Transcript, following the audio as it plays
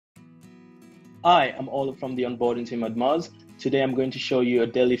Hi, I'm Oliver from the onboarding team at Moz. Today I'm going to show you a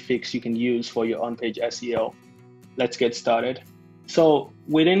daily fix you can use for your on-page SEO. Let's get started. So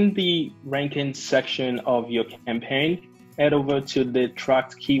within the ranking section of your campaign, head over to the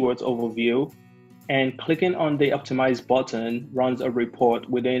tracked keywords overview, and clicking on the optimize button runs a report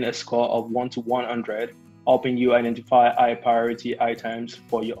within a score of 1 to 100, helping you identify high priority items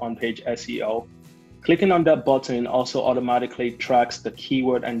for your on-page SEO. Clicking on that button also automatically tracks the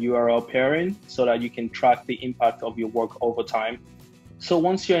keyword and URL pairing so that you can track the impact of your work over time. So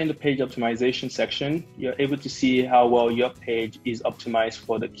once you're in the page optimization section, you're able to see how well your page is optimized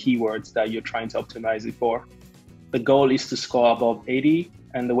for the keywords that you're trying to optimize it for. The goal is to score above 80,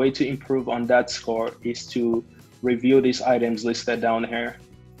 and the way to improve on that score is to review these items listed down here.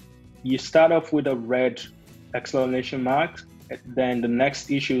 You start off with a red exclamation mark. Then the next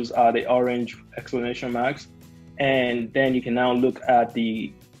issues are the orange exclamation marks. And then you can now look at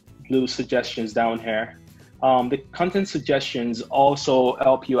the blue suggestions down here. The content suggestions also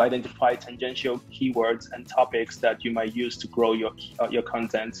help you identify tangential keywords and topics that you might use to grow your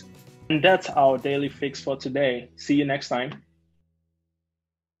content. And that's our daily fix for today. See you next time.